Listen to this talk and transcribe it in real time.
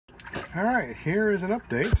Alright, here is an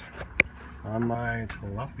update on my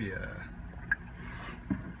tilapia.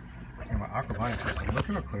 And my aquaponics system. Look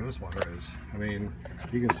how clear this water is. I mean,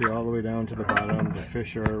 you can see all the way down to the bottom. The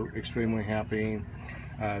fish are extremely happy.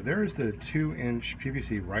 There's the 2-inch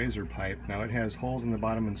PVC riser pipe. Now it has holes in the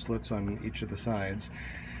bottom and slits on each of the sides.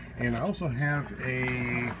 And I also have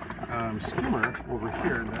a skimmer over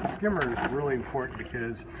here. And that skimmer is really important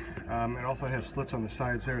because it also has slits on the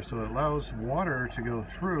sides there, so it allows water to go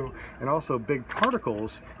through, and also big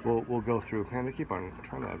particles will go through. And they keep on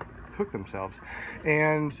trying to hook themselves.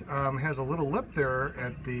 And has a little lip there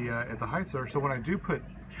at the heights there, so when I do put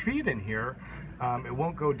feed in here, it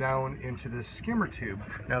won't go down into this skimmer tube.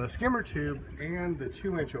 Now the skimmer tube and the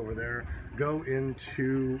 2-inch over there go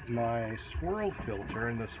into my Swirl filter,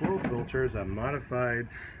 and the Swirl filter is a modified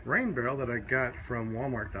rain barrel that I got from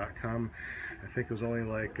Walmart.com. I think it was only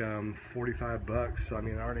like 45 bucks. So I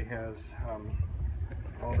mean, it already has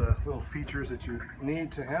all the little features that you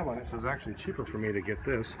need to have on it, so it's actually cheaper for me to get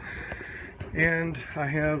this. And I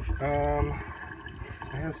have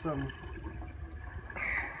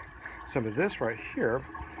some of this right here,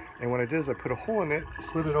 and what I did is I put a hole in it,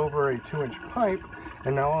 slid it over a 2-inch pipe,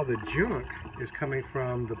 and now all the junk is coming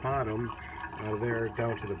from the bottom there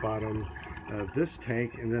down to the bottom of this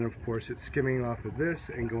tank, and then of course it's skimming off of this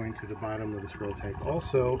and going to the bottom of the Swirl tank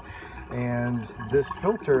also. And this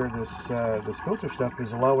filter, this filter stuff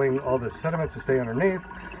is allowing all the sediments to stay underneath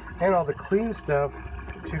and all the clean stuff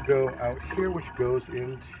to go out here, which goes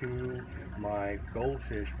into my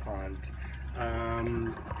goldfish pond.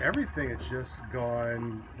 Everything has just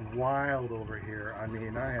gone wild over here. I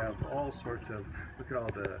mean, I have all sorts of, look at all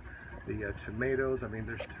the tomatoes. I mean,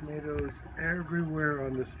 there's tomatoes everywhere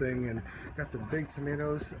on this thing, and got some big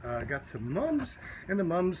tomatoes. Got some mums, and the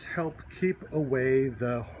mums help keep away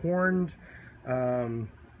the horned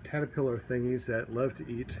caterpillar thingies that love to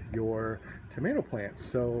eat your tomato plants.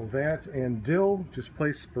 So that and dill just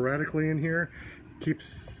placed sporadically in here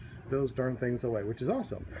keeps those darn things away, which is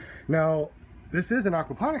awesome. Now, this is an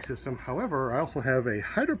aquaponic system. However, I also have a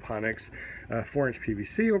hydroponics 4-inch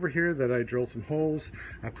PVC over here that I drilled some holes.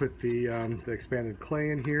 I put the expanded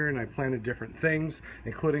clay in here, and I planted different things,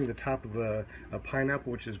 including the top of a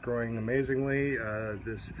pineapple, which is growing amazingly.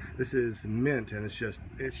 This is mint, and it's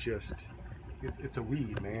a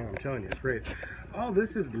weed, man. I'm telling you, it's great. Oh,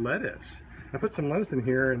 this is lettuce. I put some lettuce in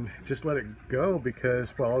here and just let it go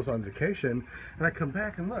because, well, I was on vacation, and I come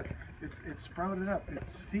back and look, it's sprouted up. It's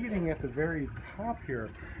seeding at the very top here,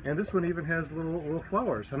 and this one even has little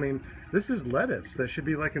flowers. I mean, this is lettuce that should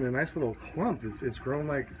be like in a nice little clump. It's grown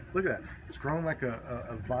like, look at that. It's grown like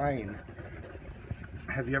a vine.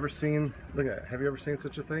 Have you ever seen, look at that, have you ever seen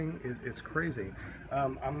such a thing? It's crazy.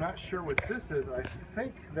 I'm not sure what this is. I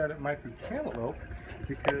think that it might be cantaloupe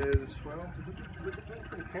because, well, look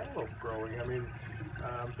at the cantaloupe growing. I mean,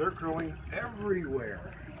 they're growing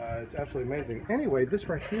everywhere. It's absolutely amazing. Anyway, this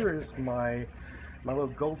right here is my little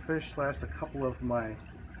goldfish slash a couple of my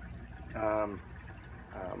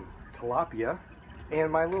tilapia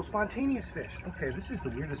and my little spontaneous fish. Okay, this is the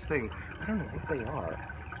weirdest thing. I don't know what they are,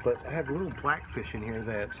 but I have little black fish in here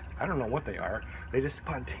that I don't know what they are. They just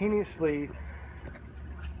spontaneously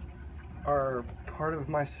are part of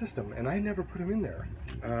my system, and I never put them in there.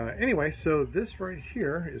 Anyway, so this right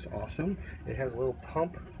here is awesome. It has a little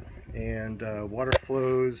pump, and water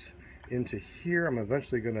flows into here. I'm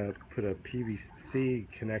eventually going to put a PVC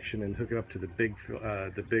connection and hook it up to the big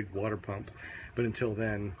water pump. But until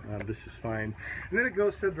then, this is fine. And then it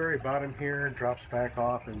goes to the very bottom here, drops back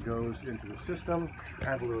off and goes into the system. I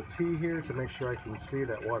have a little T here to make sure I can see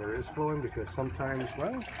that water is flowing, because sometimes,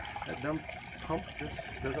 well, that dump pump just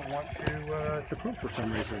doesn't want to poop for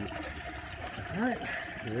some reason. All right,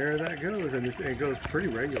 there that goes, and it goes pretty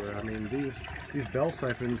regular. I mean, these bell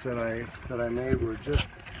siphons that I made were just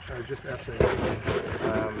absolutely amazing.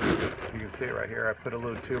 You can see it right here. I put a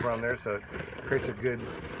little tube on there, so it creates a good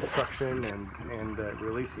suction and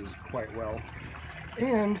releases quite well.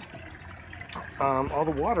 And all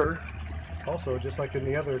the water, also just like in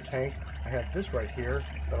the other tank, I have this right here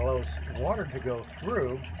that allows water to go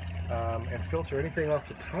through and filter anything off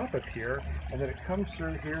the top of here, and then it comes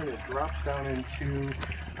through here and it drops down into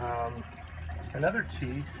another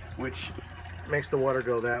T, which makes the water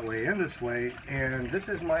go that way and this way. And this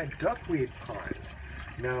is my duckweed pond.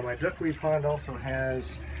 Now, my duckweed pond also has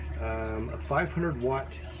a 500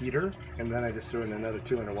 watt heater, and then I just threw in another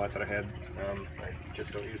 200 watt that I had. I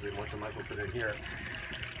just don't usually want to might put it in here.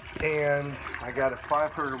 And I got a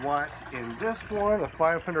 500 watt in this one, a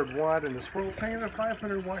 500 watt in the Swirl tank, and a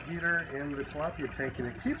 500 watt heater in the Tilapia tank, and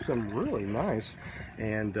it keeps them really nice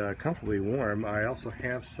and comfortably warm. I also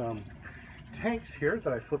have some tanks here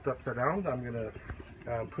that I flipped upside down. I'm going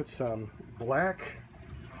to put some black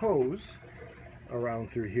hose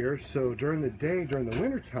around through here, so during the day, during the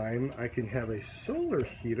winter time, I can have a solar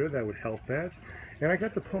heater that would help that. And I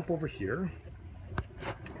got the pump over here,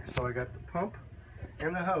 so I got the pump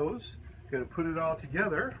and the hose. Gonna put it all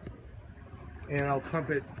together, and I'll pump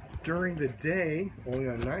it during the day, only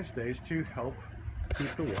on nice days, to help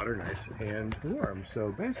keep the water nice and warm.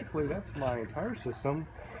 So basically that's my entire system.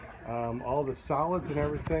 All the solids and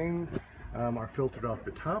everything are filtered off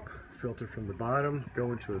the top, filtered from the bottom,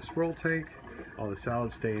 go into a swirl tank. All the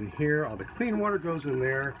solids stay in here, all the clean water goes in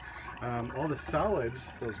there. All the solids,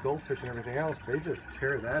 those goldfish and everything else, they just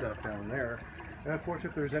tear that up down there. And of course,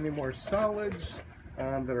 if there's any more solids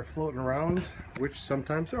that are floating around, which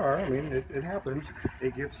sometimes there are, I mean, it happens,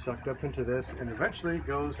 it gets sucked up into this and eventually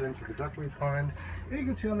goes into the duckweed pond. And you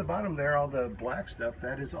can see on the bottom there, all the black stuff,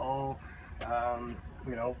 that is all,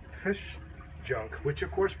 you know, fish junk, which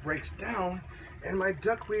of course breaks down, and my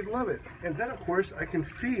duckweed love it. And then of course I can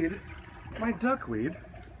feed my duckweed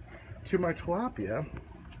to my tilapia,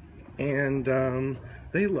 and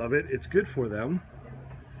they love it. It's good for them.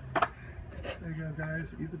 There you go, guys,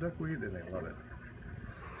 eat the duckweed, and they love it.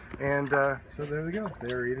 And so there we go,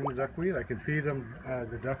 they're eating the duckweed. I can feed them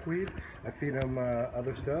the duckweed, I feed them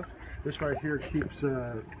other stuff. This right here keeps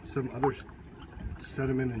some other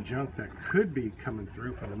sediment and junk that could be coming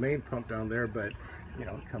through from the main pump down there, but you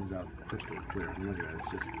know, it comes out crystal clear. And look at that,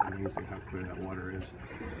 it's just amazing how clear that water is.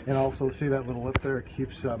 And also, see that little lip there? It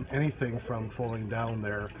keeps anything from flowing down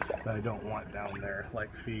there that I don't want down there, like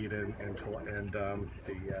feed and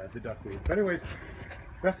the duckweed. But anyways,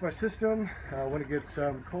 that's my system. When it gets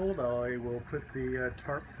cold, I will put the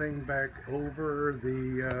tarp thing back over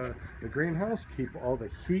the greenhouse, keep all the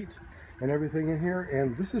heat and everything in here.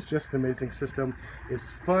 And this is just an amazing system.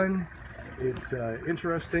 It's fun, it's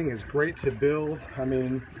interesting, it's great to build. I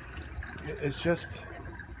mean, it's just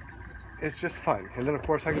fun. And then of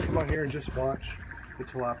course I can come out here and just watch the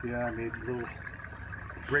tilapia. I made little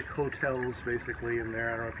brick hotels basically in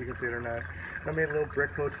there. I don't know if you can see it or not. I made little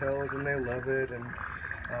brick hotels and they love it, and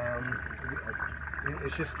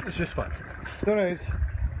it's just fun. So anyways,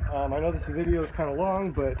 I know this video is kind of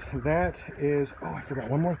long, but that is, oh, I forgot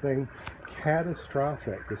one more thing.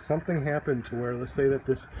 Catastrophic. If something happened to where, let's say that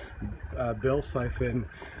this bell siphon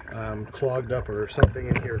clogged up, or something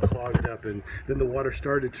in here clogged up, and then the water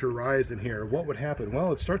started to rise in here, what would happen? Well,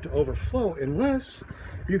 it'd start to overflow unless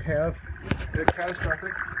you have a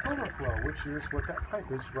catastrophic overflow, which is what that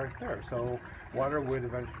pipe is right there. So water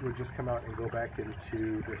would just come out and go back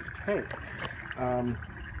into this tank.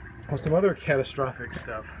 Well, some other catastrophic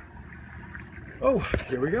stuff. Oh,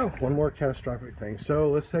 here we go. One more catastrophic thing. So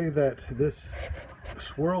let's say that this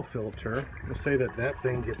swirl filter, let's say that that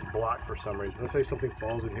thing gets blocked for some reason. Let's say something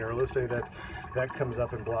falls in here. Let's say that that comes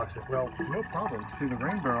up and blocks it. Well, no problem. See, the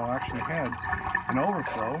rain barrel actually had an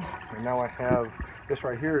overflow, and now I have this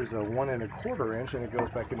right here is a 1 1/4 inch, and it goes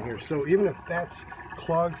back in here. So even if that's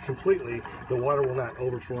clogged completely, the water will not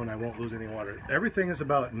overflow and I won't lose any water. Everything is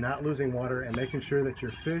about not losing water and making sure that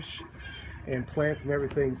your fish and plants and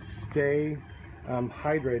everything stay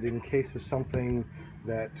hydrated in case of something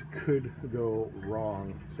that could go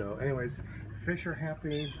wrong. So anyways, fish are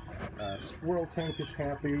happy, swirl tank is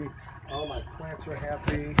happy, all my plants are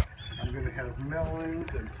happy. I'm going to have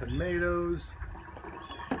melons and tomatoes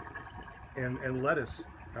and lettuce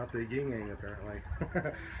out the yin-yang apparently.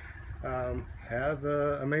 Have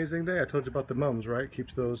an amazing day. I told you about the mums, right?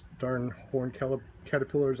 Keeps those darn horned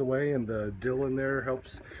caterpillars away, and the dill in there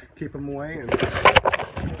helps keep them away. And this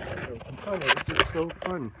is so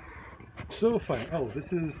fun. So fun. Oh,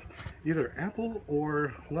 this is either apple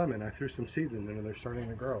or lemon. I threw some seeds in them and they're starting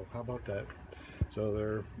to grow. How about that?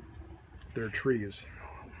 So they're trees.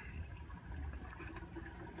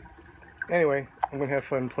 Anyway, I'm gonna have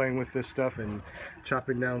fun playing with this stuff and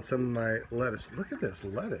chopping down some of my lettuce. Look at this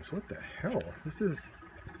lettuce. What the hell? Doesn't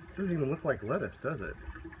even look like lettuce, does it?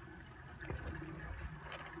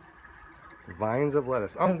 Vines of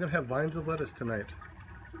lettuce. Oh, I'm gonna have vines of lettuce tonight.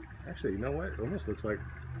 Actually, you know what? It almost looks like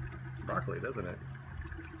broccoli, doesn't it?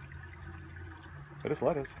 But it's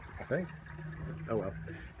lettuce, I think. Oh well.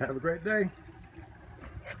 Have a great day.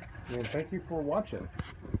 And thank you for watching.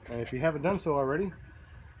 And if you haven't done so already,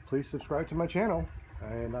 please subscribe to my channel,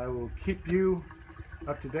 and I will keep you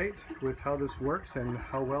up to date with how this works and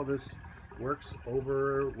how well this works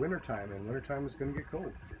over wintertime. And wintertime is going to get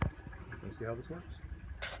cold. Let's see how this works.